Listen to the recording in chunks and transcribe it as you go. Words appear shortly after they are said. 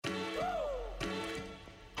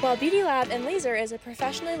While Beauty Lab and Laser is a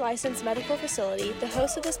professionally licensed medical facility, the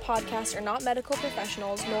hosts of this podcast are not medical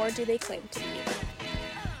professionals, nor do they claim to be.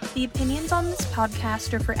 The opinions on this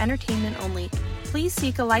podcast are for entertainment only. Please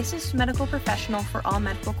seek a licensed medical professional for all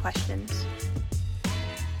medical questions.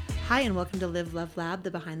 Hi, and welcome to Live, Love, Lab, the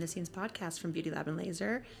behind-the-scenes podcast from Beauty Lab and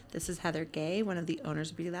Laser. This is Heather Gay, one of the owners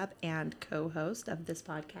of Beauty Lab and co-host of this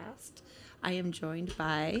podcast. I am joined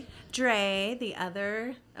by Dre, the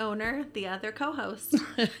other owner, the other co-host.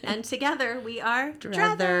 And together we are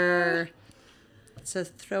Drether. So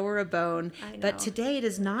throw her a bone. I know. But today it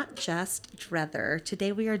is not just Drether.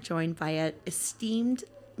 Today we are joined by an esteemed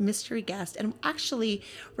mystery guest. And actually,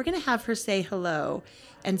 we're going to have her say hello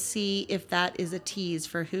and see if that is a tease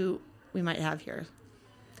for who we might have here.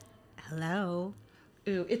 Hello.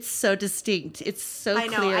 Ooh, it's so distinct. It's so I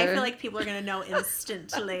know. clear. I feel like people are going to know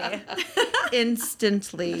instantly.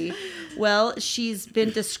 Instantly. Well, she's been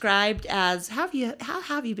described as, how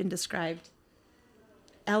have you been described?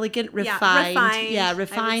 Elegant, refined. Yeah,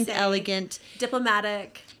 refined, elegant.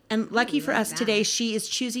 Diplomatic. And lucky for us today, she is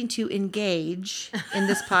choosing to engage in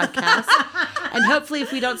this podcast. And hopefully,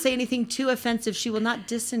 if we don't say anything too offensive, she will not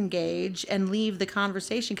disengage and leave the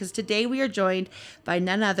conversation. Because today we are joined by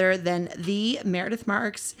none other than the Meredith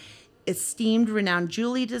Marks, esteemed, renowned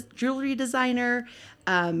jewelry designer,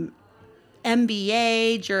 MBA,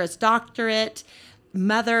 Juris Doctorate,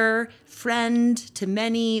 mother, friend to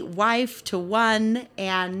many, wife to one,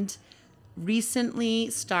 and recently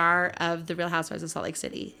star of The Real Housewives of Salt Lake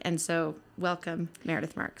City. And so welcome,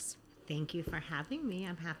 Meredith Marks. Thank you for having me.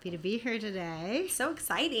 I'm happy to be here today. So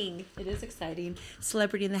exciting. It is exciting.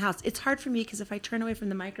 Celebrity in the house. It's hard for me because if I turn away from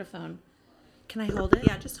the microphone, can I hold it?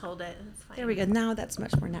 Yeah, just hold it. It's fine. There we go. Now that's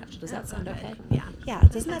much more natural. Does that sound okay? Yeah. Yeah.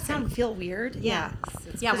 Doesn't that feel weird? Yes.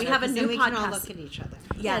 Yeah, we have a new we podcast. can all look at each other.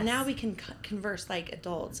 Yeah, Yes. now we can converse like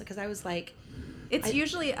adults. Because I was like... It's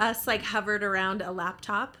usually us like hovered around a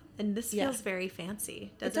laptop, and this Yeah. feels very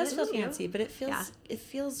fancy. It does feel to you? fancy, but it feels Yeah. it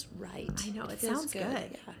feels right. I know, it feels sounds good.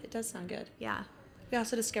 Yeah, it does sound good. Yeah. We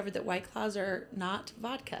also discovered that White Claws are not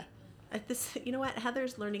vodka. You know what?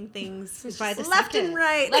 Heather's learning things By just the left second. and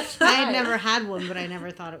right. I had never had one, but I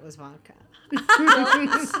never thought it was vodka.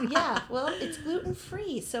 Yeah, well, it's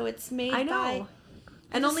gluten-free, so it's made I know. by...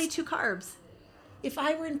 And only 2 carbs. If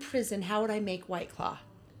I were in prison, how would I make White Claw?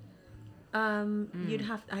 You'd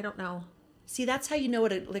have, I don't know. See, that's how you know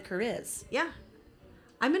what a liquor is. Yeah.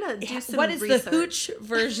 I'm going to do some What is research. the hooch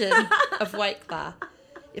version of White Claw?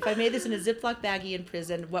 If I made this in a Ziploc baggie in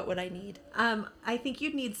prison, what would I need? I think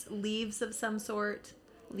you'd need leaves of some sort.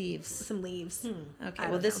 Leaves. Some leaves. Okay, I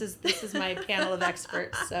well, don't this know. is my panel of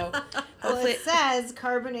experts, so Well, hopefully... it says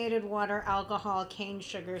carbonated water, alcohol, cane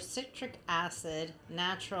sugar, citric acid,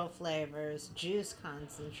 natural flavors, juice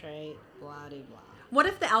concentrate, blah de blah. What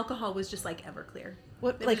if the alcohol was just like Everclear?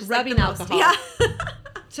 What, It was like just, rubbing the most- alcohol? Yeah.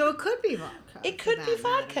 So it could be vodka. It for could be that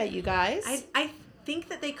vodka, matter. you guys. I think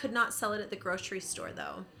that they could not sell it at the grocery store,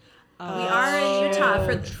 though. Oh, We are in Utah.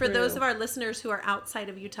 For true. those of our listeners who are outside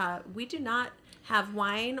of Utah, we do not have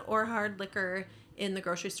wine or hard liquor in the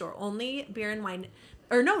grocery store. Only beer and wine.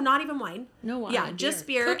 Or no, not even wine. No wine. Yeah, just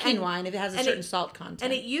beer. Cooking and wine if it has a and certain salt content.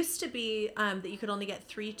 And it used to be that you could only get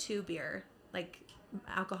 3.2 beer, like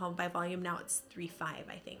alcohol by volume. Now it's 3.5,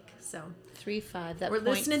 I think. So 3.5. That we're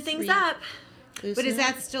point loosening things 3 up. But is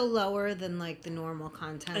that still lower than like the normal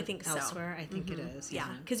content I think so. elsewhere? I think it is. Yeah,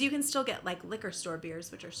 because you can still get like liquor store beers,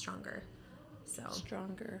 which are stronger. So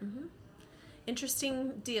stronger?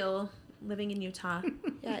 interesting deal living in Utah.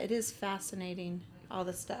 Yeah, it is fascinating, all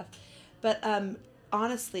this stuff. But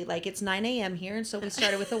honestly, like, it's 9 a.m. here, and so we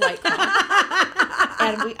started with a White Claw.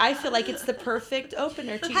 And I feel like it's the perfect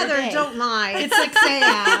opener to your Heather, day. don't lie. It's 6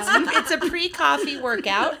 a.m. It's a pre-coffee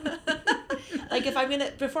workout. Like, if I'm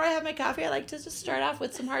before I have my coffee, I like to just start off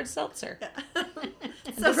with some hard seltzer.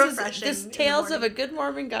 So refreshing. This in the tales of a morning. good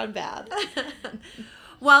morning gone bad.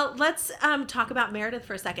 Well, let's talk about Meredith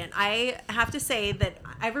for a second. I have to say that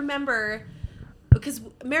I remember, because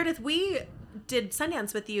Meredith, we did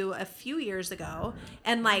Sundance with you a few years ago,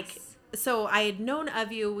 and like, so I had known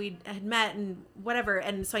of you, we had met and whatever,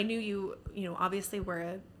 and so I knew you, obviously were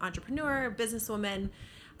an entrepreneur, businesswoman,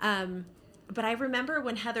 but I remember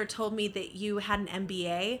when Heather told me that you had an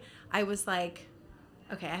MBA, I was like,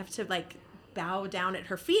 okay, I have to like bow down at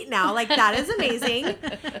her feet now. Like, that is amazing.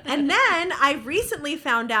 And then I recently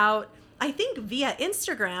found out, I think via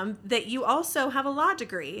Instagram, that you also have a law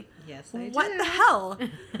degree. Yes, I do. What the hell?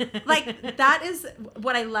 Like, that is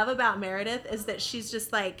what I love about Meredith, is that she's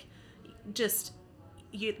just like,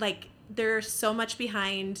 there's so much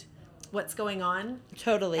behind what's going on.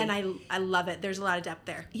 Totally. And I love it. There's a lot of depth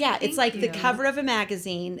there. Yeah, it's like the you. cover of a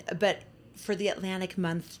magazine, but for the Atlantic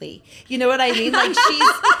Monthly. You know what I mean? Like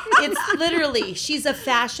she's a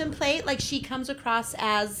fashion plate. Like she comes across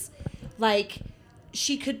as like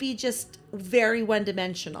she could be just very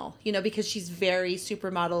one-dimensional, you know, because she's very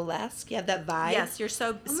supermodel-esque. You have that vibe. Yes, you're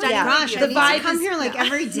so Oh my stunning. gosh, The I need vibe to come is- here like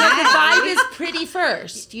every day. The vibe is pretty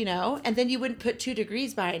first, you know, and then you wouldn't put 2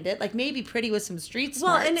 degrees behind it. Like maybe pretty with some street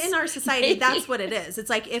Well, smarts. and in our society, Maybe. that's what it is. It's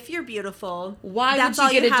like if you're beautiful, Why that's would you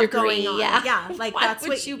all get you a have degree? going on. Yeah. Like Why that's would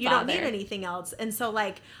what you you don't need bother? anything else. And so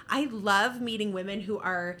like I love meeting women who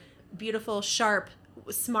are beautiful, sharp,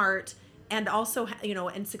 smart, and also, you know,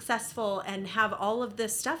 and successful and have all of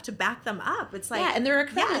this stuff to back them up. It's like, yeah, and they're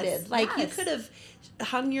accredited. yes, like you yes. could have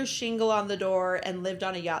hung your shingle on the door and lived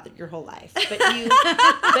on a yacht your whole life, but you,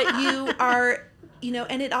 but you are, you know.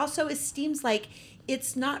 And it also seems like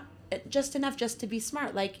it's not just enough just to be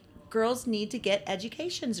smart. Like girls need to get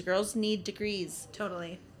educations. Girls need degrees.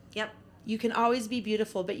 Totally. Yep. You can always be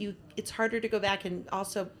beautiful, but it's harder to go back and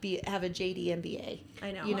also have a JD MBA.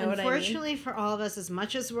 I know. You know what I mean? Unfortunately for all of us, as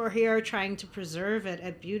much as we're here trying to preserve it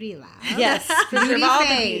at Beauty Lab, Yes, preserve beauty all the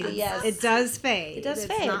fades. beauty, yes. It does fade. It does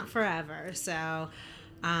it's fade. not forever. So Yeah.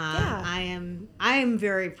 I am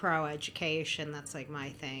very pro education. That's like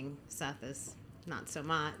my thing. Seth is not so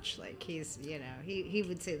much. Like he's, you know, he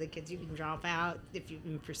would say to the kids, you can drop out if you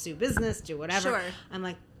can pursue business, do whatever. Sure. I'm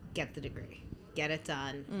like, get the degree. Get it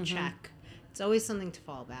done. Check. It's always something to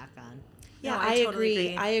fall back on. Yeah, No, I totally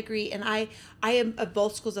agree. I agree, and I am of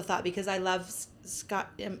both schools of thought because I love Scott.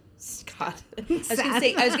 I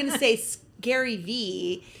was gonna say Gary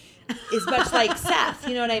V is much like Seth.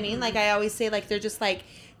 You know what I mean? Like I always say, like they're just like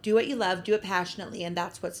do what you love, do it passionately, and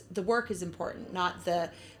that's what's the work is important, not the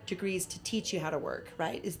degrees to teach you how to work.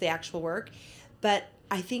 Right? Is the actual work, but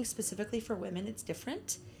I think specifically for women, it's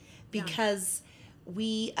different because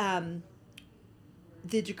we.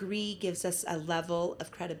 The degree gives us a level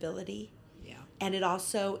of credibility. Yeah. And it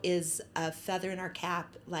also is a feather in our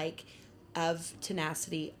cap, like of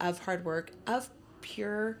tenacity, of hard work, of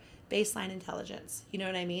pure baseline intelligence. You know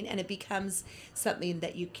what I mean? And it becomes something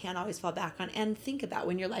that you can't always fall back on and think about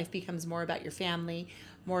when your life becomes more about your family,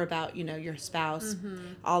 more about, you know, your spouse,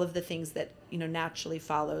 all of the things that, you know, naturally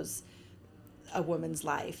follows a woman's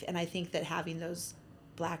life. And I think that having those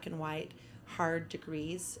black and white hard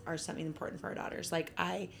degrees are something important for our daughters. Like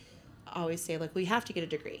I always say, like, we have to get a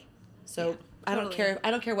degree. So I don't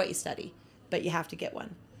care what you study, but you have to get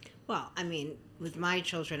one. Well, I mean, with my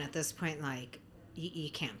children at this point, like,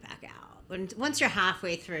 you can't back out. Once you're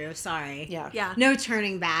halfway through, sorry. Yeah. No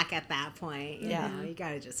turning back at that point. You Yeah. know, you got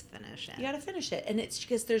to just finish it. You got to finish it. And it's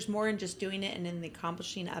because there's more in just doing it and in the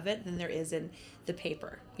accomplishing of it than there is in the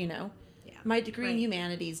paper, you know? Yeah. My degree in Right.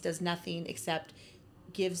 humanities does nothing except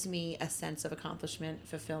gives me a sense of accomplishment,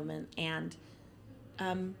 fulfillment, and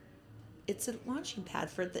it's a launching pad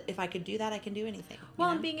for if I could do that, I can do anything. Well,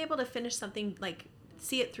 you and know? being able to finish something, like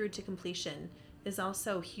see it through to completion, is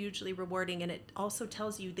also hugely rewarding, and it also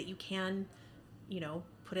tells you that you can, you know,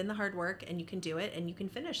 put in the hard work and you can do it and you can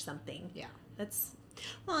finish something. Yeah. That's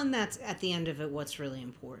Well, and that's at the end of it. What's really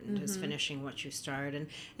important is finishing what you start,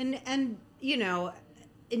 and you know,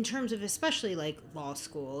 in terms of especially like law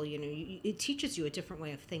school, you know, it teaches you a different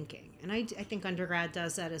way of thinking, and I think undergrad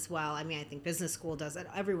does that as well. I mean, I think business school does that.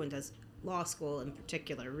 Everyone does. Law school in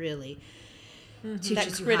particular really that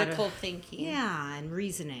teaches you how to- critical thinking. yeah, and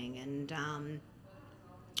reasoning, and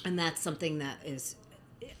that's something that is,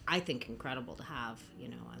 I think, incredible to have, you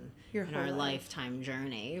know, Your in whole our life. lifetime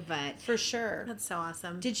journey. But For sure. that's so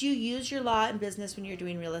awesome. Did you use your law and business when you were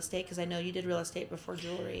doing real estate? Because I know you did real estate before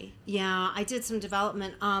jewelry. yeah, I did some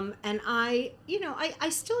development, and I, you know, I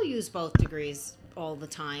still use both degrees all the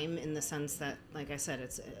time in the sense that, like I said,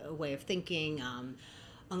 it's a way of thinking.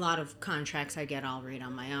 A lot of contracts I get, I'll read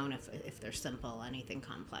on my own if they're simple. Anything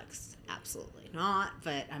complex, absolutely not.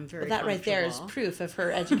 But I'm very That right there is comfortable. proof of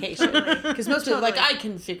her education. Because most people are like, I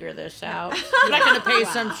can figure this out. I'm not going to pay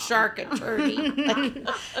some shark attorney. Like,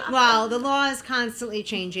 Well, the law is constantly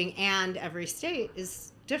changing, and every state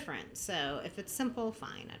is different. So if it's simple,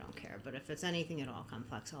 fine, I don't care. But if it's anything at all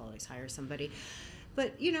complex, I'll always hire somebody.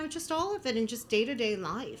 But you know, just all of it in just day-to-day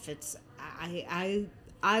life. It's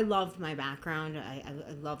I loved my background. I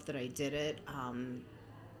love that I did it.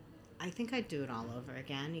 I think I'd do it all over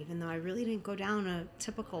again, even though I really didn't go down a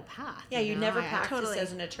typical path. yeah, you know? never I practiced totally-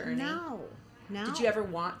 as an attorney. No. Did you ever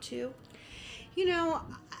want to? You know,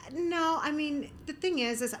 no, I mean, the thing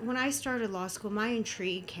is when I started law school, my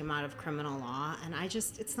intrigue came out of criminal law, and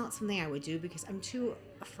it's not something I would do because I'm too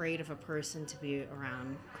afraid of a person to be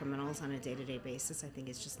around criminals on a day-to-day basis. I think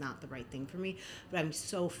it's just not the right thing for me, but I'm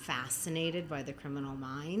so fascinated by the criminal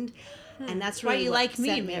mind, and that's Why really you what like me,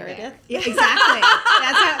 set there. Meredith. Yeah, exactly.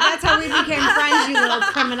 That's how we became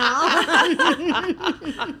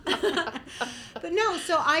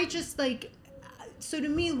I just like, so to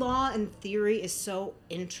me, law and theory is so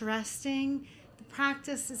interesting. The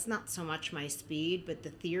practice is not so much my speed, but the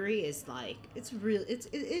theory is like, it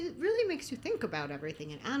really makes you think about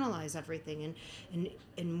everything and analyze everything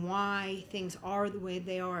and why things are the way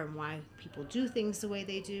they are and why people do things the way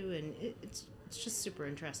they do. And it's just super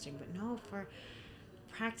interesting. But no, for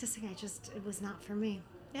practicing, it was not for me.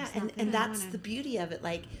 Yeah, and that's the beauty of it.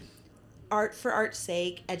 Like, art for art's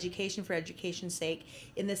sake, education for education's sake,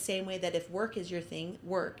 in the same way that if work is your thing,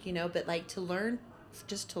 work, but like to learn,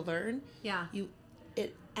 just to learn, Yeah.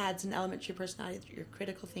 It adds an element to your personality, your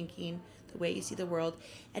critical thinking, the way you see the world,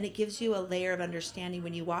 and it gives you a layer of understanding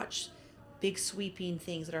when you watch big sweeping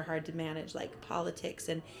things that are hard to manage, like politics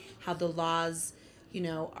and how the laws,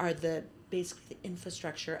 are basically the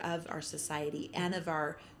infrastructure of our society and of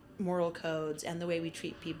our moral codes and the way we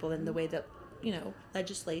treat people and the way that,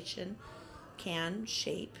 legislation can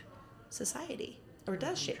shape society, or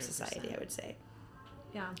does shape 100%. society, I would say.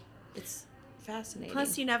 Yeah. It's fascinating.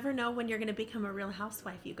 Plus, you never know when you're going to become a real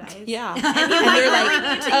housewife, you guys. Yeah. And they're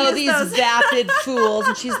like, oh, these vapid fools.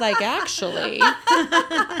 And she's like, actually,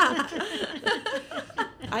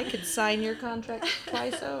 I could sign your contract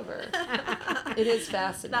twice over. It is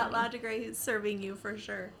fascinating. That logic right is serving you for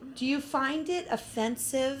sure. Do you find it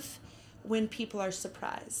offensive when people are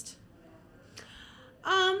surprised?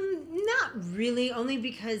 Not really, only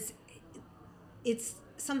because it's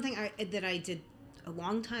something that I did a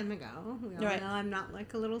long time ago. We all Right. know I'm not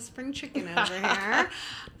like a little spring chicken over here.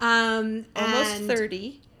 Almost and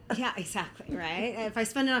 30. Yeah, exactly, right? If I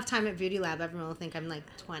spend enough time at Beauty Lab, everyone will think I'm like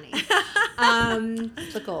 20.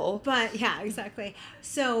 The goal. But yeah, exactly.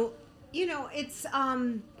 So, it's,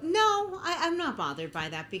 no, I'm not bothered by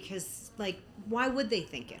that because, like, why would they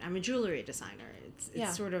think it? I'm a jewelry designer.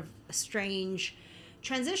 It's sort of a strange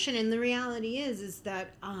transition. And the reality is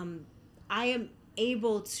that I am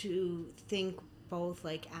able to think both,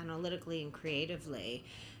 like, analytically and creatively.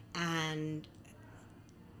 And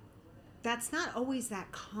that's not always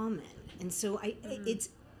that common. And so it's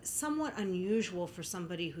somewhat unusual for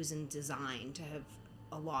somebody who's in design to have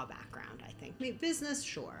a law background, I think. Maybe business,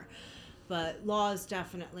 sure. But law is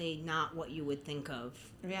definitely not what you would think of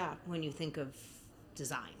when you think of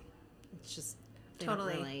design. It's just they don't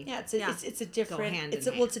Totally. really It's a different hand in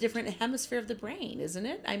it's a different hemisphere of the brain, isn't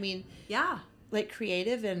it? I mean, Yeah. like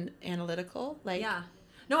creative and analytical, like Yeah.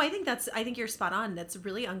 No, I think you're spot on. That's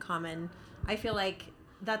really uncommon. I feel like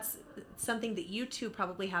that's something that you two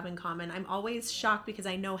probably have in common. I'm always shocked because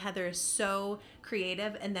I know Heather is so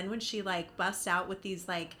creative, and then when she like busts out with these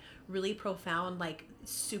like really profound, like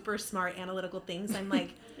super smart analytical things, I'm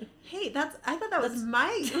like, hey, I thought that was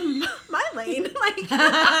my lane. Like,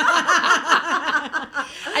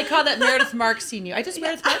 I call that Meredith Marxing you. I just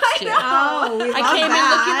Meredith Marxed you. Oh, we love I came that.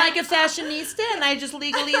 in looking like a fashionista, and I just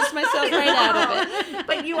legally eased myself right out of it.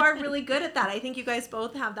 But you are really good at that. I think you guys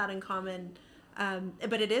both have that in common.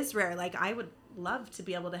 But it is rare. Like, I would love to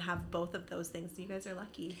be able to have both of those things. You guys are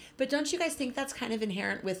lucky. But don't you guys think that's kind of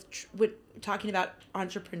inherent with talking about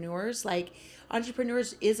entrepreneurs? Like,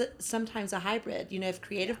 entrepreneurs is sometimes a hybrid. If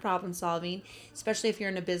creative problem solving, especially if you're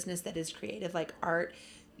in a business that is creative, like art,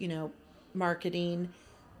 marketing,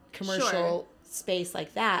 commercial space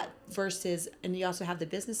like that, versus, and you also have the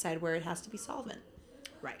business side where it has to be solvent.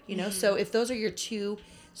 Right. So if those are your two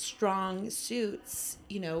strong suits,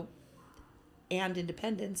 and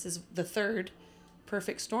independence is the third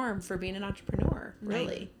perfect storm for being an entrepreneur,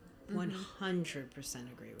 really.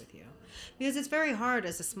 100% agree with you. Because it's very hard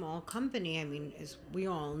as a small company. I mean, as we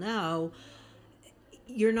all know,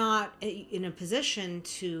 you're not in a position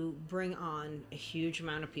to bring on a huge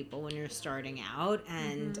amount of people when you're starting out.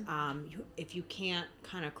 And if you can't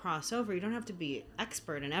kind of cross over, you don't have to be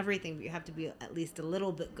expert in everything, but you have to be at least a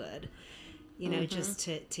little bit good, just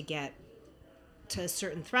to get to a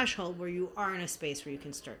certain threshold where you are in a space where you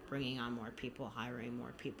can start bringing on more people, hiring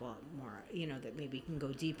more people, more, that maybe can go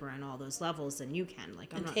deeper on all those levels than you can.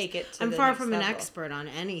 Like, I'm far from an expert on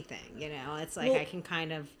anything, it's like, I can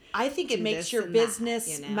kind of, I think it makes your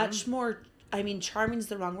business that, much more, I mean, charming is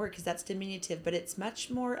the wrong word because that's diminutive, but it's much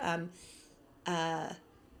more, I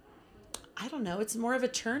don't know, it's more of a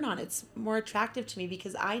turn on. It's more attractive to me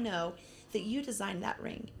because I know that you designed that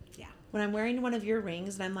ring. Yeah. When I'm wearing one of your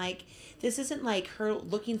rings and I'm like, this isn't like her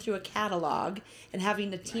looking through a catalog and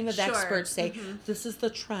having a team of experts say, this is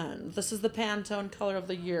the trend, this is the Pantone color of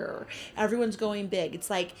the year, everyone's going big.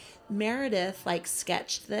 It's like Meredith like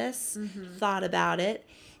sketched this, thought about it,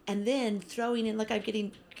 and then throwing in, like, I'm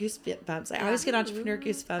getting goosebumps. I always get entrepreneur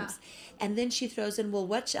goosebumps. And then she throws in, well,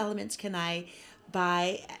 which elements can I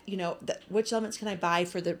buy, which elements can I buy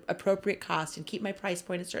for the appropriate cost and keep my price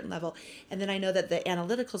point at a certain level. And then I know that the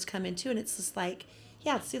analyticals come in too, and it's just like,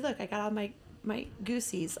 yeah, see, look, I got all my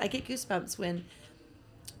goosies. I get goosebumps when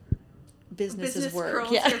businesses work.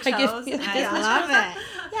 Curls Yeah, your toes. I love it.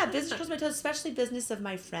 Yeah, business curls my toes, especially business of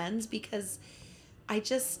my friends, because I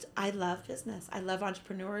love business. I love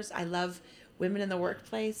entrepreneurs. I love women in the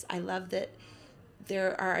workplace. I love that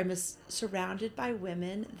I'm surrounded by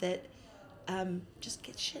women that just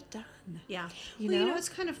get shit done. Yeah. It's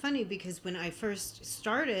kind of funny because when I first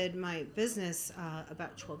started my business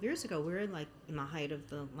about 12 years ago, we were in the height of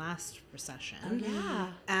the last recession. Oh, yeah.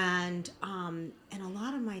 And a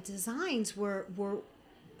lot of my designs were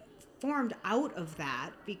formed out of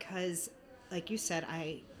that because, like you said,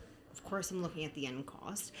 of course, I'm looking at the end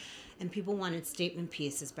cost, and people wanted statement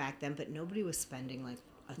pieces back then, but nobody was spending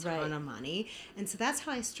a ton of money. And so that's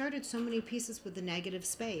how I started so many pieces with the negative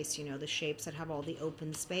space, the shapes that have all the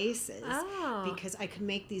open spaces. Oh. Because I could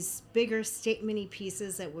make these bigger statement-y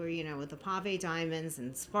pieces that were, with the pave diamonds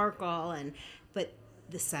and sparkle, but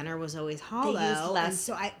the center was always hollow. They used less,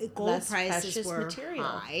 and so gold less prices were material.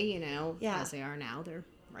 high, as they are now. They're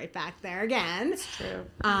right back there again. That's true.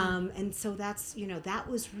 And so that's, that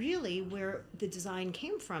was really where the design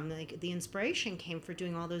came from. The inspiration came for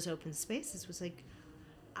doing all those open spaces was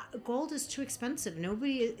gold is too expensive.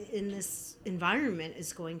 Nobody in this environment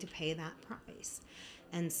is going to pay that price.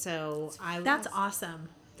 And so That's awesome.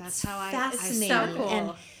 That's how fascinating. I so cool.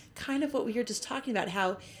 And kind of what we were just talking about,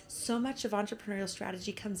 how so much of entrepreneurial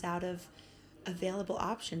strategy comes out of available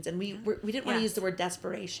options. And we didn't want to use the word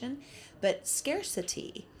desperation, but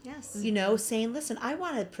scarcity. Yes. Saying, listen, I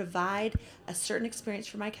want to provide a certain experience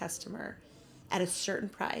for my customer at a certain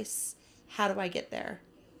price. How do I get there?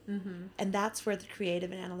 Mm-hmm. And that's where the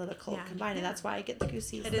creative and analytical combine, and that's why I get the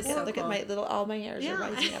goosies. It is so Look cool. at all my hairs are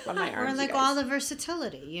rising up on my arms. Or all the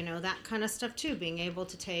versatility, that kind of stuff too. Being able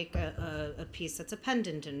to take a piece that's a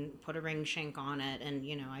pendant and put a ring shank on it, and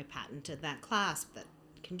I patented that clasp that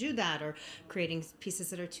can do that, or creating pieces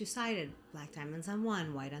that are two-sided, black diamonds on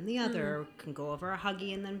one, white on the other, can go over a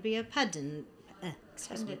huggy and then be a pendant.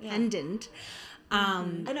 Pendant. I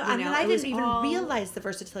know. I didn't even realize the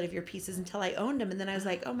versatility of your pieces until I owned them, and then I was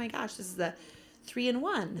like, "Oh my gosh, this is the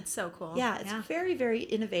 3-in-1." It's so cool. Yeah, it's very, very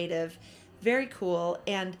innovative, very cool,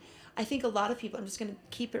 and I think a lot of people. I'm just going to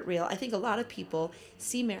keep it real. I think a lot of people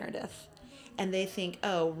see Meredith, and they think,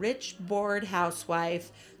 "Oh, rich, bored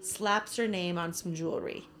housewife slaps her name on some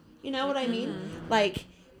jewelry." You know what I mean?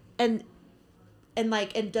 And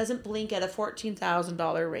doesn't blink at a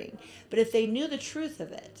 $14,000 ring. But if they knew the truth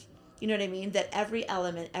of it. You know what I mean? That every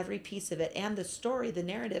element, every piece of it, and the story, the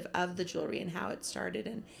narrative of the jewelry and how it started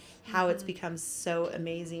and how it's become so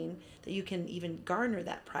amazing that you can even garner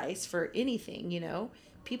that price for anything,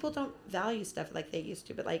 People don't value stuff like they used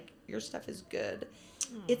to, but your stuff is good.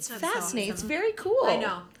 It's fascinating. Awesome. It's very cool. I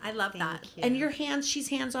know. I love that. you. And she's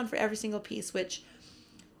hands-on for every single piece, which,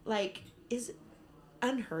 is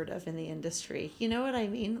unheard of in the industry. You know what I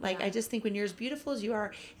mean? I just think when you're as beautiful as you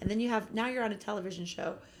are, and then now you're on a television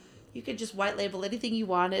show, you could just white label anything you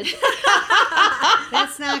wanted.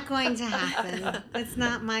 That's not going to happen. That's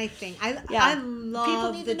not my thing. I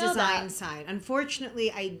love the design side.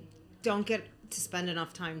 Unfortunately, I don't get to spend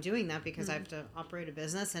enough time doing that because I have to operate a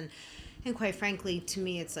business. And quite frankly, to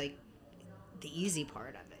me, it's the easy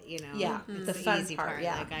part of it, Yeah, It's the fun easy part,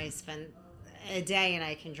 yeah. I spend a day and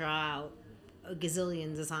I can draw out a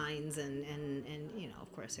gazillion designs and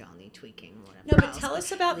of course they all need tweaking or whatever. No, but else, tell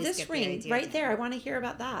us about at least this get the ring idea right down. there. I want to hear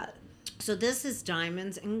about that. So this is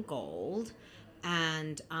diamonds and gold,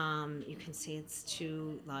 and you can see it's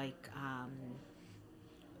two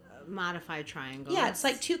modified triangles. Yeah, it's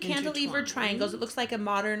like two cantilever intertwined. triangles. It looks like a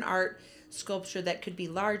modern art sculpture that could be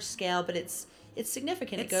large scale, but it's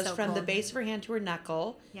significant. It's it goes so from the cool. base of her hand to her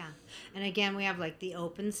knuckle. Yeah, and again we have the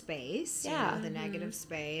open space, Yeah. the negative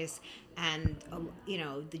space, and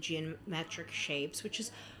the geometric shapes, which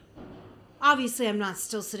is obviously I'm not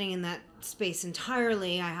still sitting in that space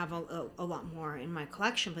entirely. I have a lot more in my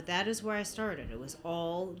collection, but that is where I started. It was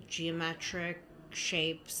all geometric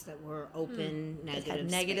shapes that were open, It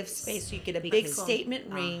had negative space, so you get a big Because-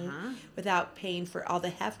 statement ring without paying for all the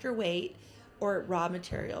heft or weight or raw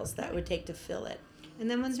materials that would take to fill it. And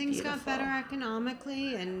then when things got beautiful. better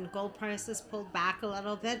economically and gold prices pulled back a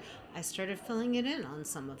little bit, I started filling it in on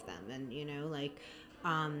some of them. And,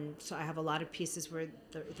 so I have a lot of pieces where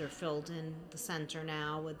they're filled in the center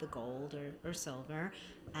now with the gold or silver.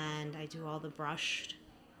 And I do all the brushed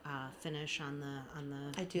finish on the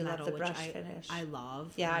I do love metal, the which brush finish. I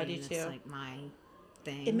love. Yeah, I mean, do it's too. my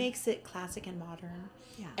thing. It makes it classic and modern.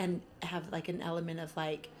 Yeah. And have an element of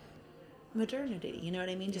modernity. You know what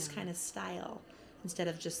I mean? Just kind of style instead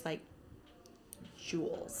of just like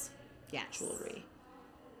jewels. Yes. Jewelry.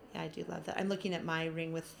 Yeah, I do love that. I'm looking at my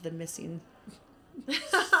ring with the missing.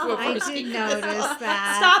 I did notice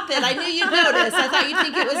that. Stop it! I knew you'd notice. I thought you'd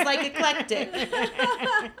think it was like eclectic.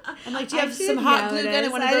 I'm like, do you have some hot glue gun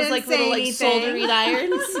and one of those like little like soldering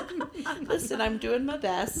irons? Listen, I'm doing my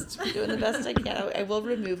best. I'm doing the best I can. I will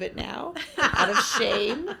remove it now out of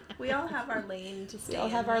shame. We all have our lane to stay We all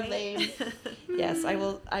in, have our right? lane. Yes, I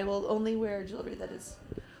will only wear jewelry that is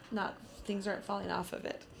not, things aren't falling off of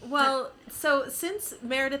it. Well, so since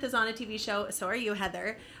Meredith is on a TV show, so are you,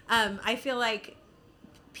 Heather. I feel like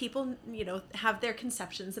people, have their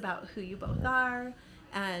conceptions about who you both are,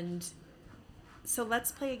 and so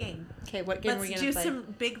let's play a game. Okay, what game are we Let's going to do play?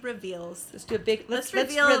 some big reveals. Let's do a big. Let's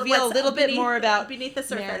reveal reveal a what's little bit beneath- more about beneath the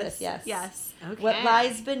surface. Meredith, yes. Yes. Okay. What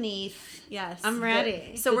lies beneath. Yes. I'm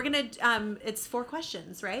ready. So we're gonna. It's 4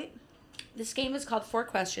 questions, right? This game is called 4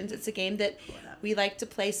 Questions. It's a game that we like to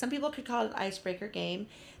play. Some people could call it an icebreaker game,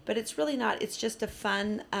 but it's really not. It's just a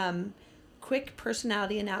fun, quick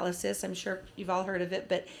personality analysis. I'm sure you've all heard of it,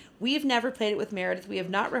 but we've never played it with Meredith. We have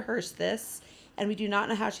not rehearsed this, and we do not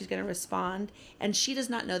know how she's going to respond, and she does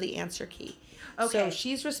not know the answer key. Okay. So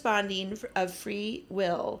she's responding of free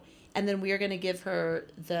will, and then we are going to give her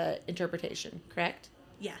the interpretation, correct?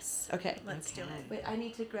 Yes. Okay. Let's do it. Wait, I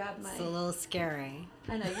need to grab my... It's a little scary.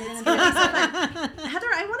 I know, you're going to be... Heather,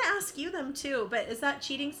 I want to ask you them too, but is that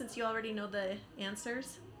cheating since you already know the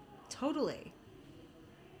answers? Totally.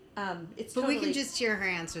 It's But totally... we can just hear her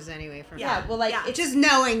answers anyway for Yeah, fun. well, like... Yeah. It's Just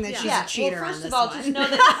knowing that she's yeah, a cheater well, on first this of all, one. just know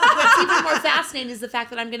that what's even more fascinating is the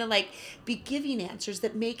fact that I'm going to, be giving answers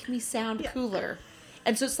that make me sound cooler.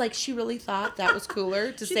 And so it's like she really thought that was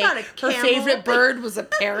cooler to She say thought a her camel. favorite bird was a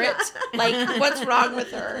parrot. Like, what's wrong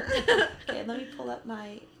with her? Okay, let me pull up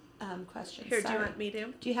my questions. Here, do you Sorry. want me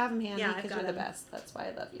to? Do you have them handy? Yeah, I've Because got you're the them. best. That's why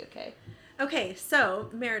I love you, okay? Okay, so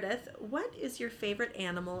Meredith, what is your favorite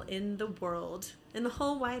animal in the world, in the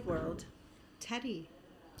whole wide world? Teddy.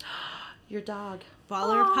 Your dog.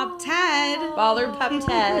 Baller Pup Ted. Baller Pup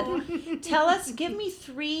Ted. Tell us, give me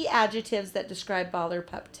 3 adjectives that describe Baller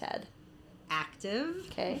Pup Ted. Active.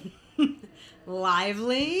 Okay?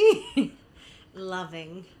 Lively.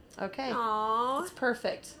 Loving. Okay. Aww. That's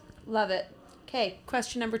perfect. Love it. Okay,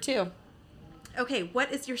 question number 2. Okay,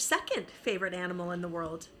 what is your second favorite animal in the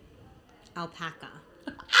world? Alpaca.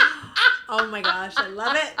 Oh my gosh, I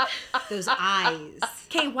love it. Those eyes.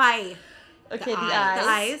 Okay, why? Okay, the eyes.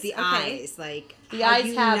 eyes. The Okay. eyes. Like, The how eyes do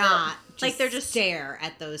you have it. not Like, they're just- stare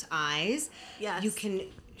at those eyes. Yes. You can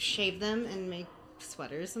shave them and make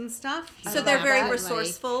sweaters and stuff. You So don't they're have very to,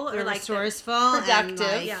 resourceful, or they're like they're resourceful and, productive.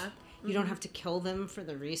 like, Yeah. You don't have to kill them for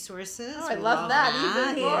the resources. Oh, I We love that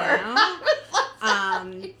even more.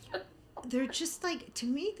 you know? They're just like, to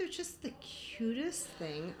me, they're just the cutest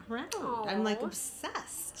thing around. I'm like Aw.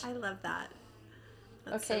 obsessed. I love that.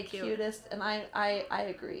 That's Okay, so cute. cutest, and I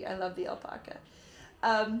agree. I love the alpaca.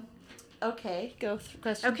 Okay, go through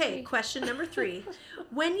question Okay, 3. question number 3.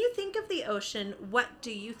 When you think of the ocean, what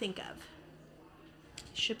do you think of?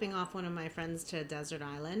 Shipping off one of my friends to a desert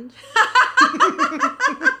island.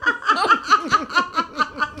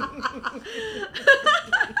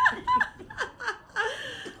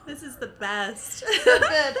 This is the best.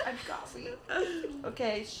 Good. I'm coffee.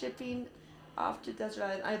 Okay, shipping off to desert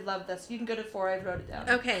island. I love this. You can go to 4. I wrote it down.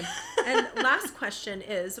 Okay, and last question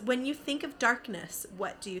is, when you think of darkness,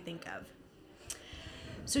 what do you think of?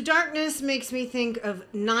 So darkness makes me think of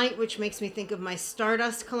night, which makes me think of my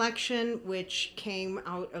Stardust collection, which came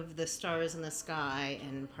out of the stars in the sky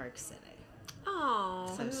in Park City.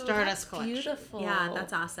 Oh, So Stardust collection. Beautiful. yeah,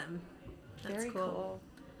 that's awesome. That's Very cool.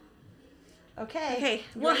 Okay. Okay,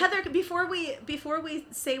 well, Heather, before we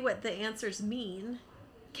say what the answers mean,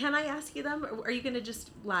 can I ask you them, or are you going to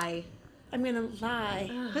just lie? I'm gonna lie.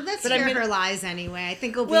 But let's But hear I'm gonna- her lies anyway. I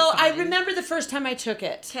think it'll be Well, I fine. remember the first time I took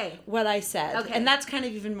it. 'Kay. What I said. Okay. And that's kind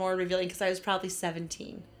of even more revealing because I was probably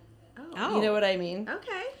 17. Oh. You know what I mean?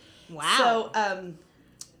 Okay. Wow. So,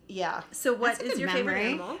 yeah. So what That's a is good your favorite memory.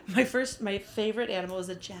 animal? My favorite animal is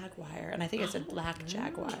a jaguar, and I think it's a black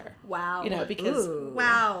jaguar. Wow. You know, because Ooh.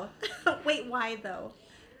 Wow. Wait, why though?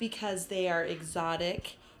 because they are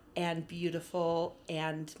exotic and beautiful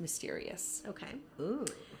and mysterious. Okay. Ooh.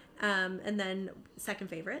 And then second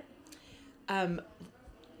favorite.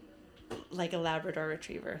 Like a Labrador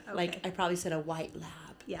Retriever. Okay. Like I probably said a white lab.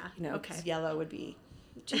 Yeah. You know, 'cause Okay. yellow would be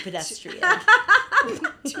too pedestrian.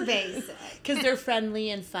 Too basic. Because they're friendly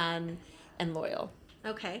and fun and loyal.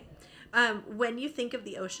 Okay. When you think of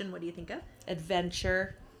the ocean, what do you think of?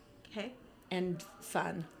 Adventure Okay. and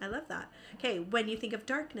fun. I love that. Okay. When you think of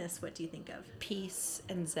darkness, what do you think of? Peace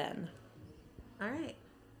and zen.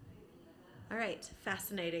 All right.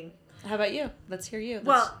 Fascinating. How about you? Let's hear you.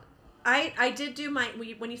 Well, I did do my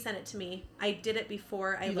when you sent it to me. I did it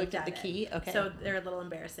before I looked at the key. Okay. So they're a little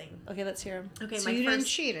embarrassing. Okay, let's hear them. Okay, So you didn't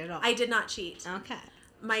cheat at all. I did not cheat. Okay.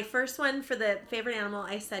 My first one for the favorite animal,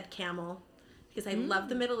 I said camel because I love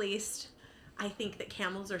the Middle East. I think that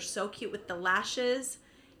camels are so cute with the lashes,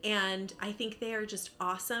 and I think they are just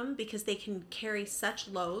awesome because they can carry such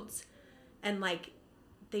loads, and like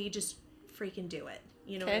they just freaking do it.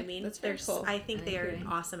 You know what I mean? That's very cool. I think they are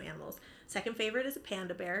awesome animals. Second favorite is a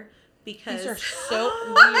panda bear because These are so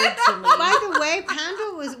weird to me. By the way,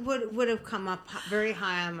 panda would have come up very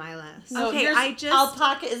high on my list. No, Okay, I just-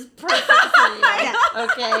 alpaca is perfect for you.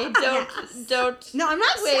 Okay, don't. No, I'm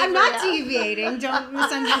not deviating. Don't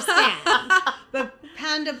misunderstand. But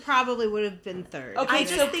panda probably would have been third. Okay, I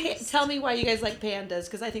just so think- tell me why you guys like pandas,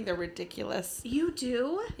 because I think they're ridiculous. you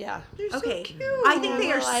do. Yeah. They're so Okay, cute. I think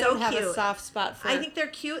they are Well, I so don't have cute. a soft spot for. I think they're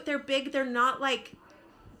cute. They're big. They're not like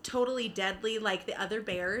totally deadly like the other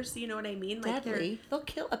bears. You know what I mean? Like deadly. They'll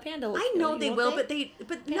kill a panda. Will I kill know you, they won't will, they?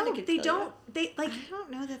 but Panda no, could they kill don't. They like. I don't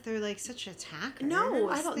know that they're like such attackers. No,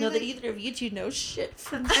 I don't know that either of you two know shit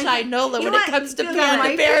from I- Shinola you when know it what? comes to That panda might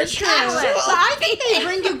be bears. true. Actually. But I think they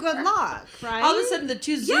bring you good luck, right? All of a sudden, the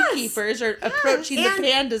two Yes. zookeepers are approaching the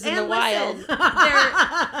pandas in the wild.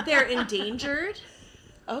 listen, they're endangered,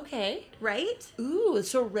 Okay. right? Ooh,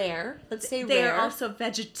 so rare. Let's say They rare. are also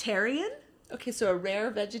vegetarian. Okay, so a rare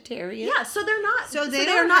vegetarian. Yeah, so they're not. So they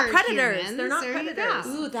they're don't not hurt predators. humans. They're not There you predators.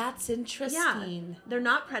 go. Ooh, that's interesting. Yeah, they're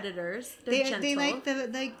not predators. They're gentle. they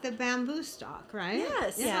like the bamboo stalk, right?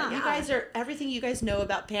 Yes. Yeah, Yeah. you guys are everything you guys know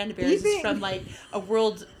about panda bears You is from like a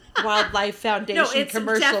World Wildlife Foundation it's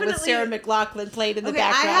commercial with definitely- Sarah McLachlan played in the Okay,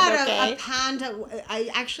 I background. had Okay, a panda. I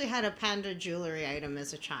actually had a panda jewelry item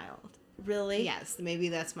as a child. really? Yes, maybe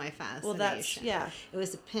that's my fascination. Well, that's yeah. It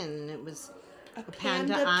was a pin. It was a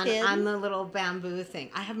panda panda pin? on the little bamboo thing.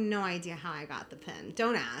 I have no idea how I got the pin.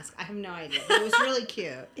 Don't ask. I have no idea. But it was really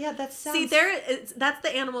cute. Yeah, that sounds. See, that's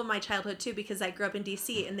the animal of my childhood too, because I grew up in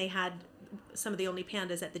DC and they had some of the only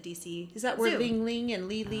pandas at the DC. Is that where Zoo. Ling Ling and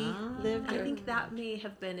Li Li lived? I or- think that may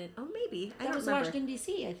have been in. Oh, maybe I that don't was remember. Washington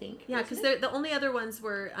D.C. I think. Yeah, because wasn't it? the only other ones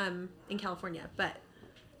were in California, but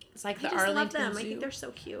It's like I the just Arlington love them. Zoo. I think they're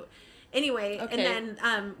so cute. Anyway, Okay. and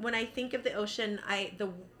then when I think of the ocean,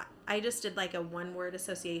 I just did like a one-word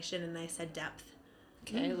association, and I said depth.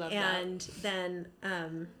 Okay, I love And then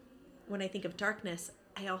when I think of darkness,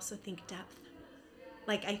 I also think depth.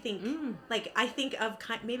 Like I think, of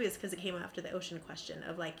maybe it's because it came after the ocean question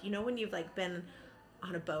of like, you know, when you've like been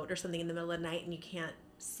on a boat or something in the middle of the night and you can't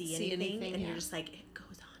see anything and yeah. you're just like, it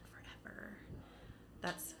goes on forever.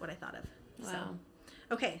 That's what I thought of. Wow.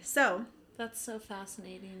 So, okay, so That's so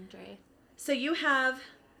fascinating, Dre. you have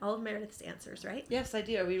all of Meredith's answers, right? Yes, I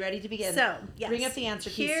do. Are we ready to begin? So, yes. Bring up the answer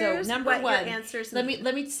key. Here's So, number what your one. answers let mean.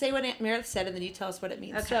 me say what Aunt Meredith said, and then you tell us what it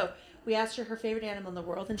means. Okay. So, we asked her favorite animal in the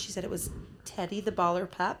world, and she said it was Teddy, the baller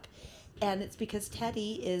pup. And it's because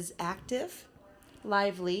Teddy is active,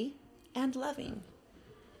 lively, and loving.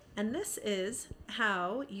 And this is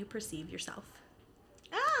how you perceive yourself.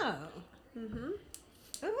 Oh.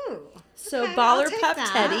 Ooh. So, Okay, baller I'll take pup that.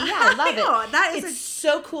 Teddy. Yeah, I love know, it. that is it's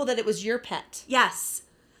so cool that it was your pet. Yes.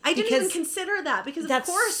 I didn't even Because consider that because, of That's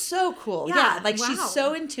course, so cool. Yeah, Yeah, like wow. she's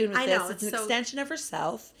so in tune with I this. know, It's it's an so- extension of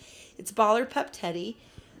herself. It's baller pup Teddy,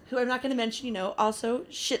 who I'm not going to mention. You know, also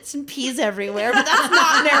shits and pees everywhere, but that's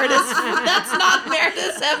not Meredith's. That's not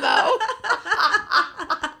Meredith's mo.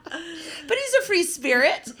 But he's a free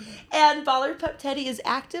spirit, and baller pup Teddy is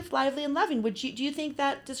active, lively, and loving. Do you think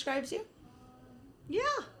that describes you? Yeah.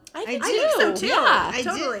 I I think think so too. Yeah. I did.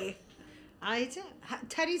 Totally. I did.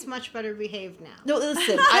 Teddy's much better behaved now. No,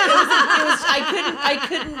 listen.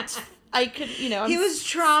 I couldn't. You know, He I'm was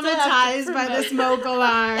still have to traumatized by promote the smoke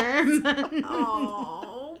alarm.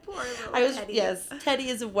 Oh, poor little Teddy. Yes, Teddy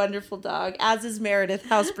is a wonderful dog, as is Meredith,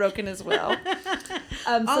 housebroken as well.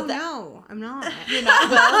 No, I'm not. You're not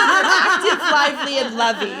well. You're active, lively, and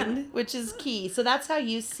loving, which is key. So that's how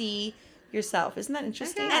you see yourself. Isn't that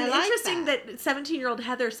interesting? Okay. And I like interesting that 17-year-old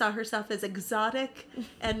Heather saw herself as exotic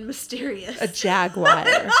and mysterious. A jaguar.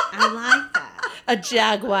 I like that. A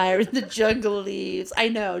jaguar in the jungle leaves. I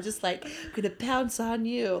know, just like, I'm going to pounce on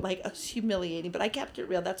you. Like, it's humiliating, but I kept it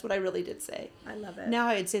real. That's what I really did say. I love it. Now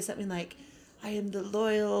I'd say something like, I am the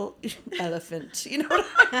loyal elephant. You know what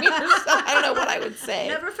I mean? Or something. I don't know what I would say.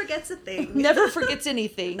 Never forgets a thing. Never forgets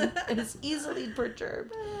anything and is easily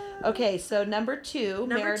perturbed. Okay, so number two,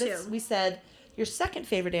 Meredith, we said your second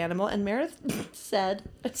favorite animal, and Meredith said,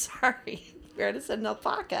 Meredith said an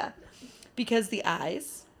alpaca because the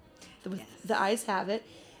eyes, the eyes have it.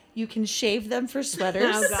 You can shave them for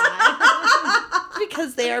sweaters. Oh, God.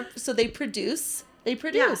 because they produce. They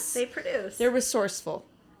produce. Yeah, they produce. They're resourceful.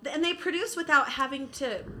 And they produce without having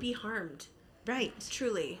to be harmed. Right.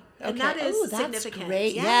 Truly. Okay. And that is that's significant.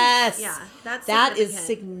 great. Yes. Yes. Yeah, that is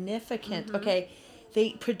significant. significant. Okay.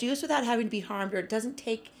 They produce without having to be harmed, or it doesn't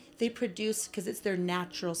take, they produce because it's their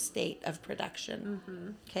natural state of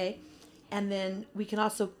production. Okay. And then we can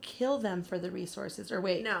also kill them for the resources, or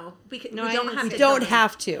wait. No, we I don't didn't have say to. We don't kill them.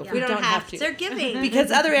 have to. Yeah. We don't have to. They're giving.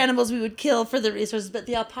 Because other animals we would kill for the resources, but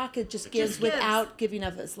the alpaca just gives gives. without giving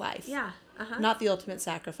of his life. Yeah. Uh-huh. Not the ultimate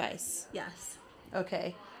sacrifice. Yes.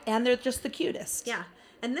 Okay. And they're just the cutest. Yeah.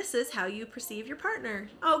 And this is how you perceive your partner.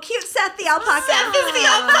 Oh, cute Seth the alpaca. Seth is the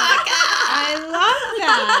alpaca. I love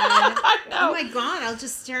that. I know. Oh my God, I'll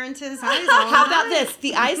just stare into his eyes all How about night. this?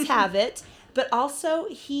 The eyes have it, but also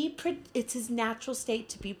it's his natural state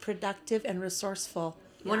to be productive and resourceful.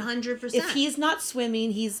 100%. If he's not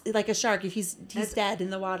swimming, he's like a shark. If he's dead in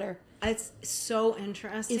the water. It's so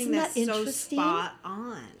interesting. Isn't That's that interesting? so spot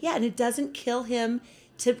on. Yeah, and it doesn't kill him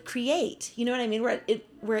to create. You know what I mean? Where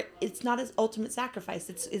it's not his ultimate sacrifice.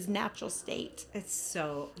 It's his natural state. That's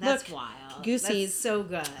Look, wild. Goosey's. That's so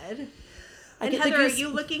good. I And get the Heather, are goose- you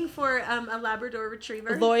looking for a Labrador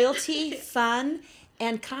Retriever? loyalty, fun,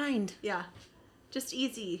 and kind. Yeah. Just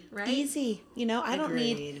easy, right? Easy. You know, I don't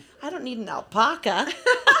need Agreed. an alpaca.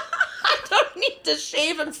 I don't need to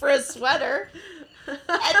shave him for a sweater.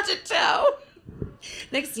 Head to toe.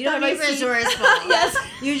 Next You don't time need I see- resourceful. Yes.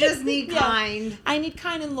 You just need Yeah. kind. I need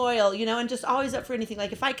kind and loyal, you know, and just always up for anything.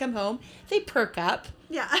 Like if I come home, they perk up.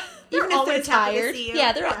 Yeah. Even They're if they're always happy to tired. see you.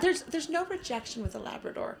 Yeah, there's no rejection with a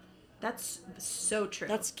Labrador. That's so true.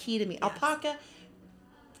 That's key to me. Yes. Alpaca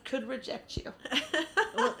could reject you.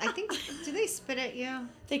 Well, I think, do they spit at you?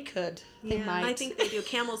 They could. They Yeah. might. I think they do.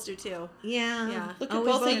 Camels do too. Yeah. Yeah. Look at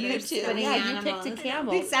Always both of wanted you to two. spitting Yeah, you animals. picked a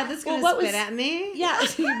camel. Big Seth is going to what spit was- at me. Yeah,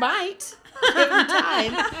 you might. Give him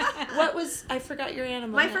time. What was, I forgot your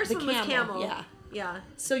animal. My name. first The one was camel. Yeah. Yeah.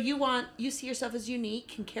 So you see yourself as unique,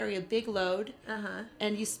 can carry a big load, Uh-huh.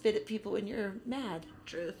 and you spit at people when you're mad.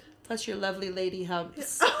 Truth. Plus your lovely lady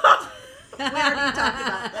humps. We already talked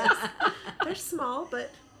about this. They're small, but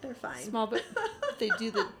they're fine. Small, but they do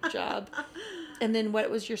the job. And then what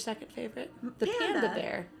was your second favorite? The panda Panda.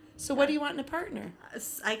 bear. So what do you want in a partner?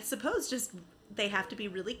 I suppose just they have to be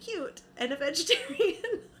really cute and a vegetarian.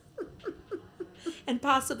 And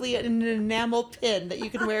possibly an enamel pin that you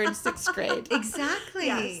can wear in 6th grade. Exactly.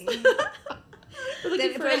 Yes. We're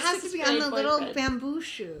looking But for it a has to 6th be on grade the little boyfriend. bamboo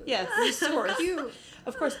shoe. Yes, of course. Cute.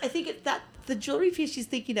 Of course, I think the jewelry piece she's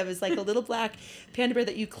thinking of is like a little black panda bear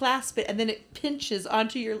that you clasp it and then it pinches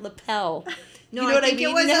onto your lapel. No, you know I what think I it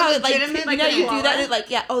mean? was You know a how it, like, legitimate you know you do that koala. and it like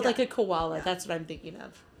like a koala. That's what I'm thinking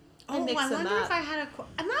of. Oh, I mix them wonder up. if I had a...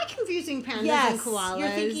 Am I confusing pandas Yes, and koalas? you're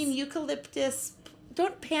thinking eucalyptus.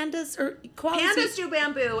 Don't pandas or koalas? Pandas eat- do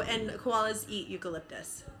bamboo and koalas eat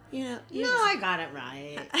eucalyptus. You know. No, I got it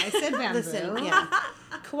right. I said bamboo. Listen, yeah.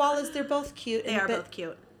 Koalas, they're both cute. They are but both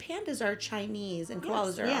cute. Pandas are Chinese and Yes,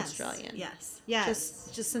 koalas are yes, Australian. Yes. Yes.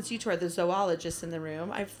 Just since you two are the zoologists in the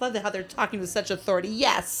room, I love how they're talking with such authority.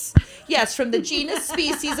 Yes, from the genus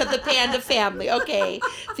species of the panda family. Okay,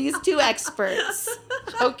 these two experts.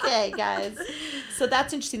 Okay, guys. So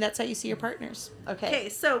that's interesting. That's how you see your partners. Okay,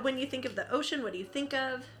 so when you think of the ocean, what do you think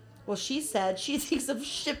of? Well, she said she thinks of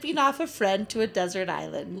shipping off a friend to a desert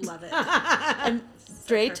island. Love it. And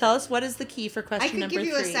Dre, tell us what is the key for I question could number give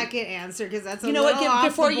you 3. a second answer because that's a You know what, little give- off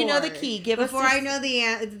before the you know the board. key, give us before this- I know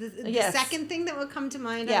the Yes. second thing that would come to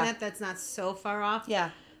mind Yeah. on that that's not so far off Yeah.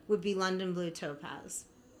 would be London Blue Topaz.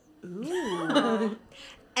 Ooh,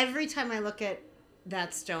 Every time I look at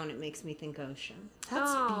that stone, it makes me think ocean.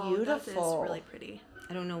 that's beautiful. That is really pretty.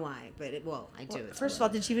 I don't know why, but I do. It's First of all,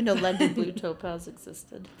 did you even know London Blue Topaz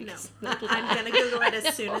existed? No. Because I'm going to Google it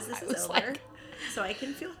as soon as this I is was over. like- So I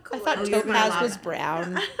can feel I cool. thought Oh, you're gonna topaz love was it.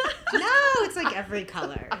 brown. no, it's like every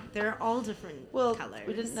color. They're all different Well, colors.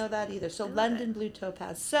 we didn't know that either. So love London Blue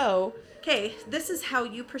Topaz. So Okay, this is how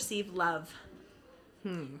you perceive love.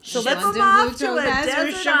 So Ship let's 'em London off Blue to a Topaz or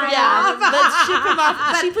desert ship 'em island. yeah, off. let's ship him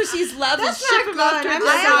off. She perceives love as That's ship not him off good. to a I'm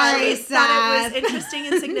desert I sorry, actually thought it was Seth. interesting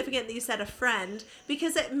and significant that you said a friend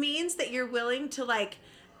because it means that you're willing to like,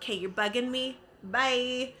 okay, you're bugging me,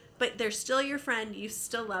 bye, but they're still your friend. You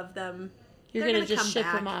still love them. You're They're gonna gonna just come ship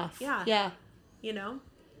back. him off. Yeah. Yeah. You know?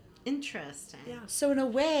 Interesting. Yeah. So in a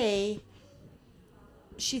way,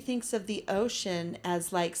 she thinks of the ocean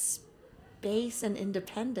as like space and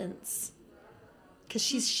independence. because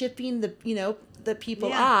she's shipping the people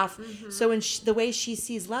Yeah. off. So when the way she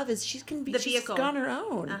sees love is she's The vehicle. on her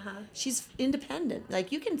own. Uh-huh. She's independent. Like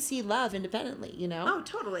you can see love independently. Oh,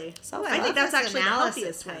 totally. So I think that's actually the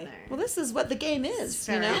healthiest way. Heather. Well, this is what the game is.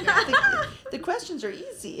 Very good. The questions are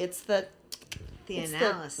easy. It's the It's the-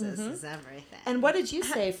 analysis is everything. And what did you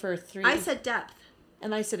say for 3? I said depth.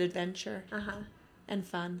 And I said adventure Uh-huh. and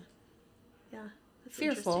fun. Yeah. That's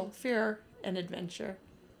Fearful, interesting. fear and adventure.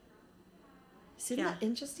 Isn't Yeah. that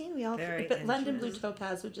interesting? We all Very but London Blue interesting.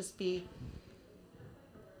 Topaz would just be,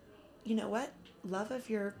 you know what? Love of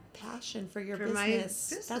your passion for your For my business.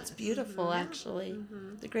 business. That's beautiful, actually.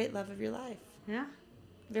 The great love of your life. yeah.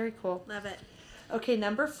 Very cool. Love it. Okay,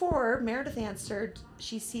 number 4, Meredith answered.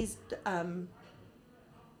 She sees,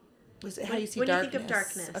 was it how When- you see when you darkness? think of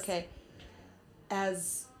darkness. Okay.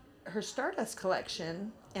 As her Stardust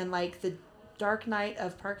collection and like the dark night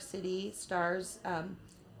of Park City stars,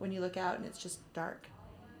 when you look out and it's just dark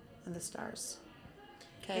and the stars.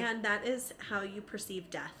 Okay. And that is how you perceive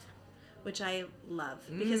death, which I love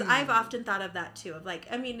because I've often thought of that too. Of like,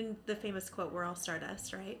 I mean, in the famous quote, "We're all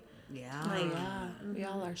stardust," right? Yeah. Like, yeah, we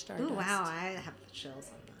all are Stardust. Ooh, wow. I have the chills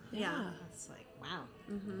on that. Yeah. It's like, wow.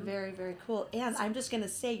 Very, very cool. And I'm just going to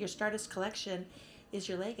say your Stardust collection is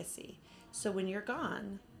your legacy. So when you're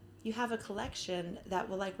gone, you have a collection that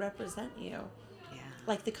will like represent you. Yeah.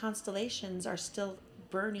 Like the constellations are still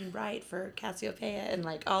burning bright for Cassiopeia and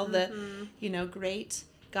like all the, great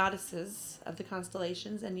goddesses of the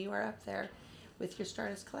constellations. And you are up there with your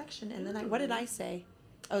Stardust collection. And then what did I say?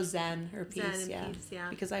 Oh, Zen or peace. Zen and yeah. peace, yeah.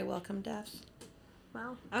 Because I welcome death.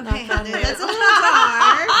 Well, Okay, Knock on Heather, wood. that's a little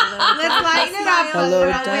dark. Let's lighten it up. Hello,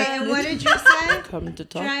 Wait, darkness. and what did you say? Come to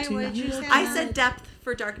talk Try, to what did you say? I said depth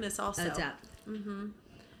for darkness also. Oh, depth.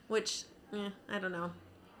 Which, I don't know.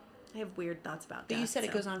 I have weird thoughts about But death. you said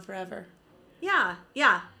it so. goes on forever. Yeah.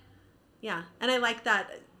 And I like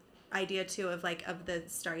that idea too of like of the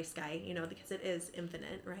starry sky, because it is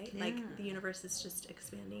infinite, right? Yeah. Like the universe is just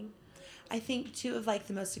expanding. I think two of like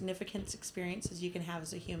the most significant experiences you can have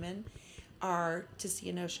as a human are to see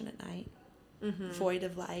an ocean at night, void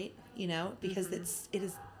of light, because it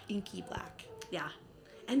is inky black. Yeah.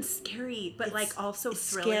 And scary, but like also it's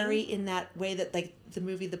thrilling. scary in that way that like the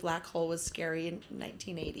movie The Black Hole was scary in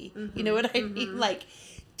 1980. You know what I mean? Like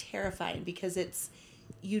terrifying because it's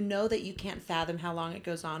that you can't fathom how long it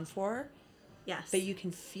goes on for, Yes. but you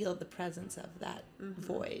can feel the presence of that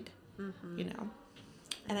void.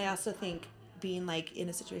 And I also think being like in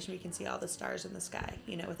a situation where you can see all the stars in the sky,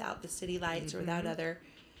 without the city lights or without other,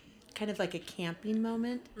 kind of like a camping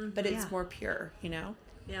moment, but it's Yeah. more pure,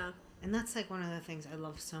 Yeah. And that's like one of the things I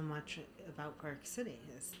love so much about Park City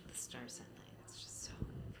is the stars at night. It's just so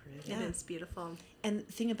pretty. It Yeah. is beautiful. And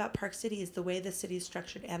the thing about Park City is the way the city is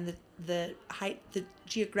structured and the height, the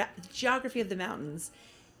geography of the mountains.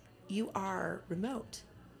 You are remote,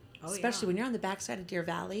 especially when you're on the backside of Deer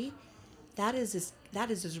Valley. That is as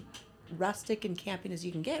rustic and camping as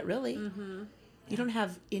you can get, really. You don't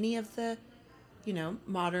have any of the,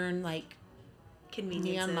 modern like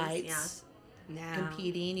Conveniences. neon lights No.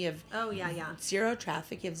 competing. You have Oh, yeah. zero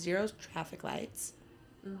traffic. You have zero traffic lights.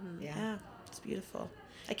 Yeah. Yeah, it's beautiful.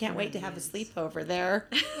 I can't wait to have a is. sleepover there.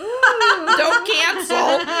 Don't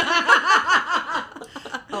cancel.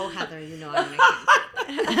 Oh, Heather, you know I'm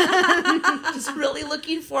making. Just really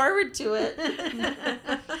looking forward to it.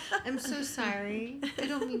 I'm so sorry. I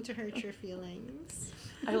don't mean to hurt your feelings.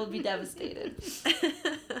 I will be devastated.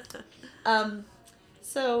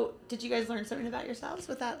 So, did you guys learn something about yourselves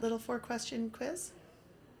with that little 4-question quiz?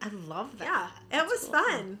 I love that. Yeah. It was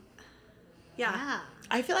fun. Yeah. Yeah.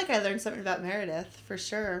 I feel like I learned something about Meredith for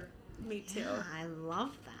sure. Me too. Yeah, I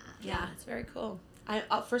love that. Yeah. It's very cool.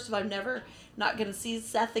 First of all, I'm never not going to see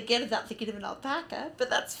Seth again without thinking of an alpaca, but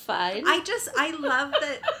that's fine. I love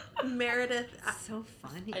that Meredith. So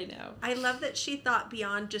funny. I know. I love that she thought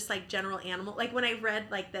beyond just like general animal. Like when I read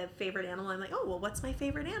like the favorite animal, I'm like, oh well, what's my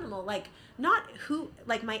favorite animal? Like not who,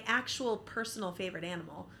 like my actual personal favorite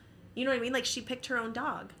animal. You know what I mean? Like she picked her own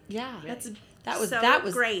dog. Yeah. That was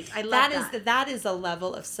so great. I love that. That is a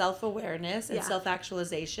level of self-awareness and Yeah.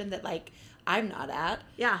 self-actualization that like I'm not at.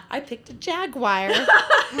 Yeah. I picked a jaguar. Okay.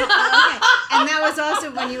 And that was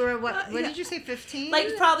also when you were, what did you say, 15?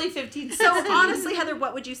 Like probably 15. So honestly, Heather,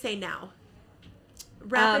 what would you say now?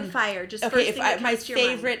 Rapid fire, just first Okay, thing that my comes to your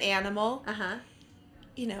mind. favorite animal, Uh-huh.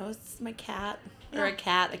 it's my cat or a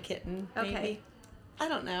cat, a kitten, Okay. maybe. I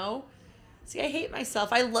don't know. See, I hate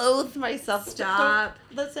myself. I loathe myself. Stop.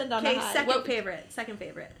 Let's end on a Okay, high. second favorite. Second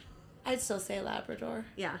favorite. I'd still say Labrador.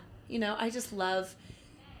 Yeah. I just love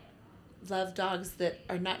love dogs that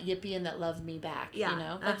are not yippy and that love me back. Yeah, You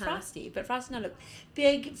know, like uh-huh. Frosty, but Frosty's not a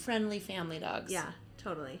big friendly family dogs. Yeah,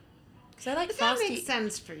 totally. So I like But that Frosty. makes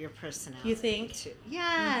sense for your personality. You think? Too.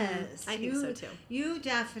 Yes. I think so, too. You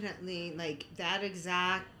definitely, like, that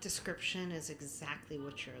exact description is exactly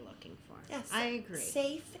what you're looking for. Yes, I agree.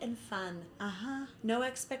 Safe and fun. Uh-huh. No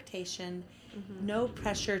expectation. No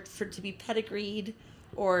pressure to be pedigreed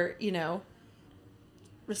or, you know,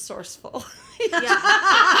 resourceful. Yeah.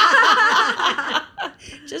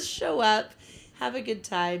 Just show up, have a good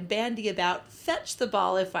time, bandy about, fetch the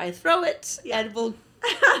ball if I throw it, and we'll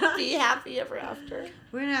be happy ever after.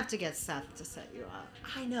 We're going to have to get Seth to set you up.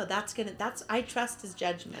 I know, I trust his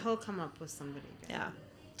judgment. He'll come up with somebody good. Yeah,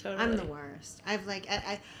 totally. I'm the worst.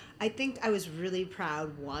 I think I was really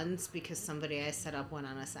proud once because somebody I set up went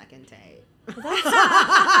on a second date. That's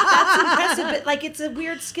impressive, but like it's a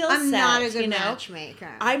weird skill set. I'm not a good you know? matchmaker.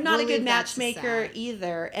 I'm not We'll a good leave that to matchmaker Seth.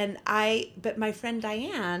 either. But my friend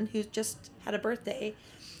Diane, who just had a birthday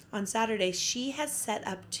on Saturday, she has set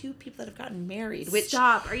up 2 people that have gotten married. Which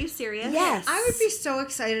Stop. Are you serious? Yes. I would be so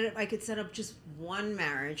excited if I could set up just one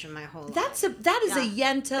marriage in my whole life. that is a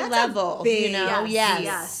Yenta That's a level, big- you know. Yes. Yes.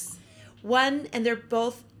 Yes. One, and they're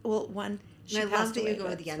both one. She And I love passed that away, you go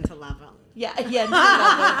but- with Yenta level. Yeah, Yenta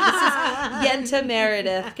level. This is Yenta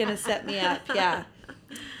Meredith gonna set me up. Yeah,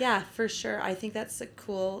 yeah, for sure. I think that's a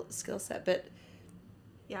cool skill set, but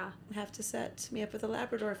Yeah. have to set me up with a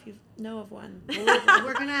Labrador if you know of one.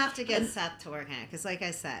 We're gonna have to get Seth to work on it because, like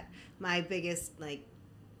I said, my biggest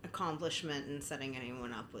accomplishment in setting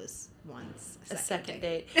anyone up was once A second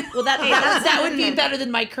date. Well, that would be better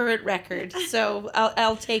than my current record, so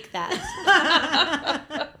I'll take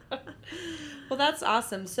that. Well, that's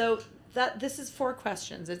awesome. So this is 4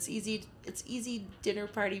 questions. It's easy dinner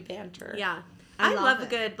party banter. Yeah. I I love love a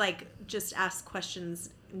it. good, just ask questions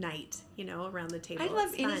night, around the table. I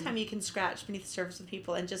love It's fun. anytime you can scratch beneath the surface with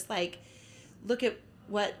people and just look at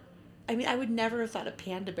what. I mean, I would never have thought of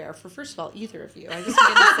panda bear for, first of all, either of you. I'm just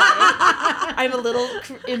going to say I'm a little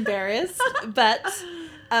embarrassed, but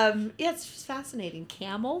yeah, it's just fascinating.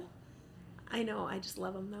 Camel. I know. I just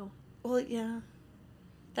love them, though. Well, yeah.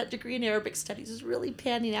 That degree in Arabic studies is really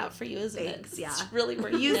panning out for you, isn't Thanks, it? yeah. It's really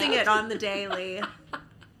working Using out. it on the daily.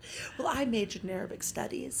 Well, I majored in Arabic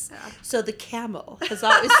studies, Yeah. so the camel has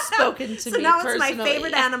always spoken to So me now personally. it's my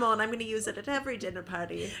favorite animal, and I'm going to use it at every dinner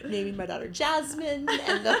party. Naming my daughter Jasmine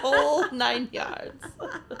and the whole 9 yards.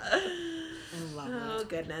 I love Oh, it.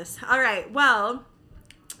 goodness. All right. Well,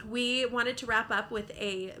 we wanted to wrap up with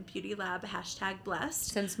a Beauty Lab #blessed.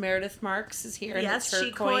 Since Meredith Marks is here, and Yes, it's her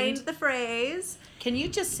she coined the phrase. Can you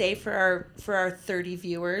just say for our 30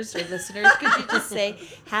 viewers or listeners, could you just say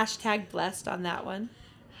 #blessed on that one?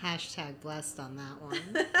 #blessed on that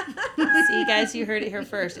one. See, guys, you heard it here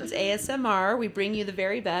first. It's ASMR. We bring you the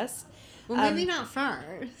very best. Well, maybe not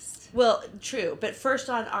first. Well, true, but first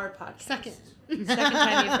on our podcast. Second. Second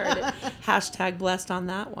time you've heard it. #blessed on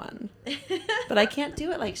that one. But I can't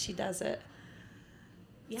do it like she does it.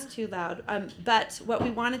 It's Yeah. too loud. But what we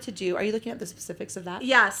wanted to do, are you looking at the specifics of that?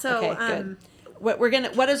 Yeah. So, Okay, good.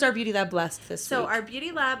 What is our Beauty Lab blessed this so week? our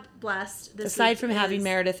Beauty Lab blessed this Aside week from having is-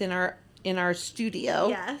 Meredith in our studio.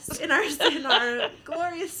 Yes, in our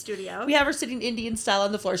glorious studio. We have her sitting Indian style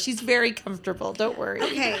on the floor. She's very comfortable. Don't worry.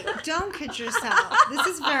 Okay, don't kid yourself. This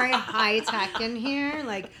is very high tech in here,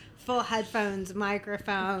 full headphones,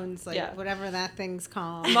 microphones, Yeah. whatever that thing's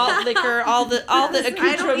called. Malt liquor, all the accoutrement.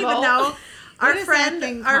 I don't even know. What is that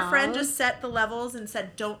thing Our friend called? just set the levels and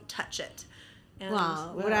said, "Don't touch it." And,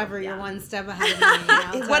 Well, whatever, you're yeah. one step ahead of me.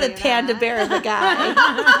 I'll What tell a you panda that. bear of a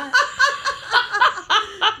guy.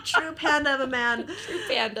 True panda of a man. True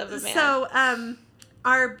panda of a man. So,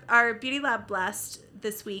 our Beauty Lab blessed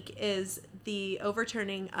this week is the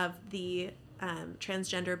overturning of the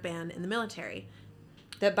transgender ban in the military.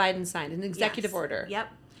 that Biden signed, an executive Yes. order. Yep.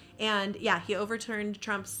 And yeah, he overturned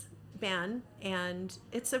Trump's ban, and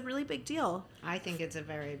it's a really big deal. I think it's a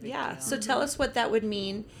very big Yeah. deal. So tell us what that would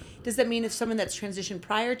mean. Does that mean if someone that's transitioned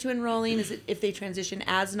prior to enrolling? Is it if they transition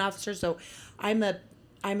as an officer? So I'm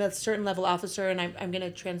a certain level officer, and I'm going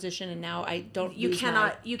to transition, and now I don't. You lose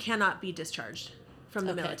cannot be discharged from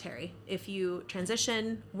the Okay. military if you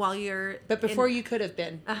transition while you're. But before you could have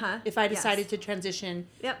been. Uh-huh. If I Yes. decided to transition,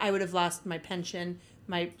 Yep. I would have lost my pension,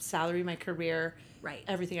 my salary, my career, Right.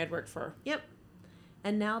 everything I'd worked for. Yep.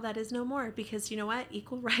 And now that is no more because you know what?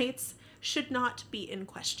 Equal rights should not be in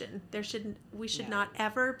question. We should No. not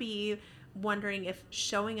ever be wondering if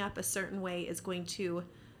showing up a certain way is going to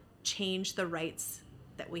change the rights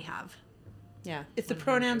that we have. Yeah. If the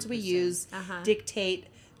pronouns we use Uh-huh. dictate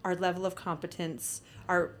our level of competence,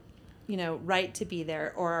 our, right to be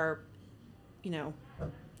there, or our,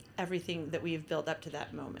 everything that we've built up to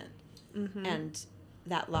that moment. Mm-hmm. And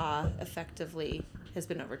that law effectively has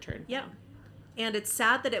been overturned. Yeah. And it's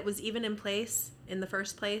sad that it was even in place in the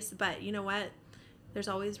first place, but you know what? There's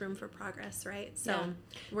always room for progress, right? So Yeah.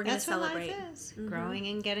 we're going to celebrate. What life is. Growing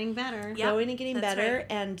and getting better. Yeah. Growing and getting that's better. right.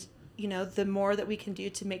 And, you know, the more that we can do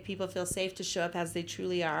to make people feel safe to show up as they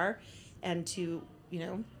truly are and to, you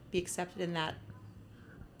know, be accepted in that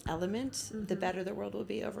element, the better the world will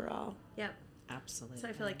be overall. Yep. Absolutely. So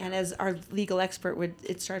I feel like And as our legal expert would,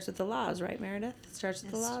 it starts with the laws, right, Meredith? It starts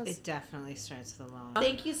with the laws. It definitely starts the law.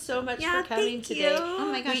 Thank you so much Yeah, for coming thank today. you. Oh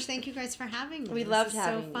my gosh, thank you guys for having me. We This loved is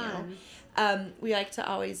having so fun. you. We like to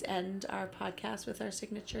always end our podcast with our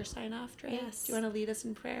signature sign-off, Dre. Yes. Do you want to lead us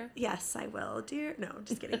in prayer? Yes, I will, dear. No,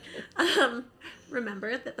 just kidding.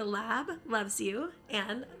 Remember that the lab loves you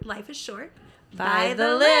and life is short. By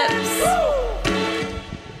the lips.